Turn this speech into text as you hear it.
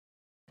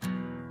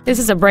This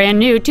is a brand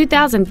new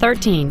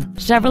 2013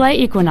 Chevrolet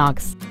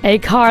Equinox, a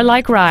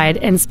car-like ride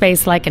and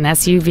space like an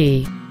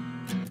SUV.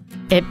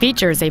 It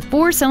features a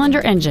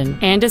 4-cylinder engine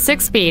and a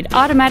 6-speed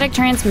automatic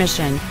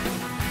transmission.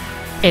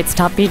 Its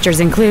top features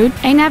include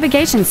a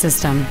navigation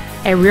system,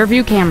 a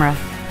rear-view camera,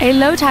 a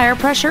low tire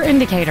pressure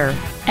indicator,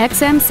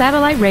 XM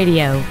satellite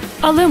radio,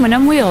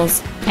 aluminum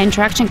wheels, and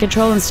traction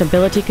control and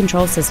stability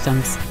control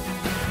systems.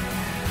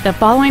 The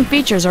following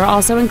features are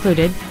also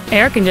included: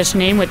 air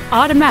conditioning with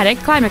automatic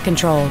climate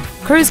control,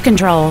 cruise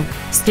control,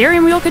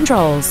 steering wheel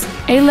controls,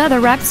 a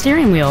leather-wrapped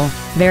steering wheel,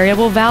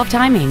 variable valve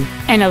timing,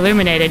 an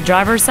illuminated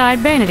driver's side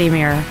vanity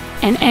mirror,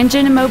 an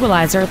engine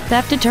immobilizer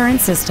theft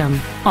deterrent system,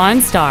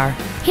 OnStar,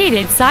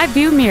 heated side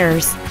view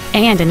mirrors,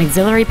 and an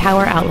auxiliary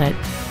power outlet.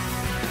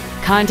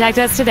 Contact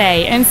us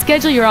today and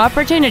schedule your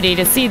opportunity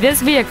to see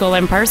this vehicle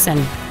in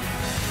person.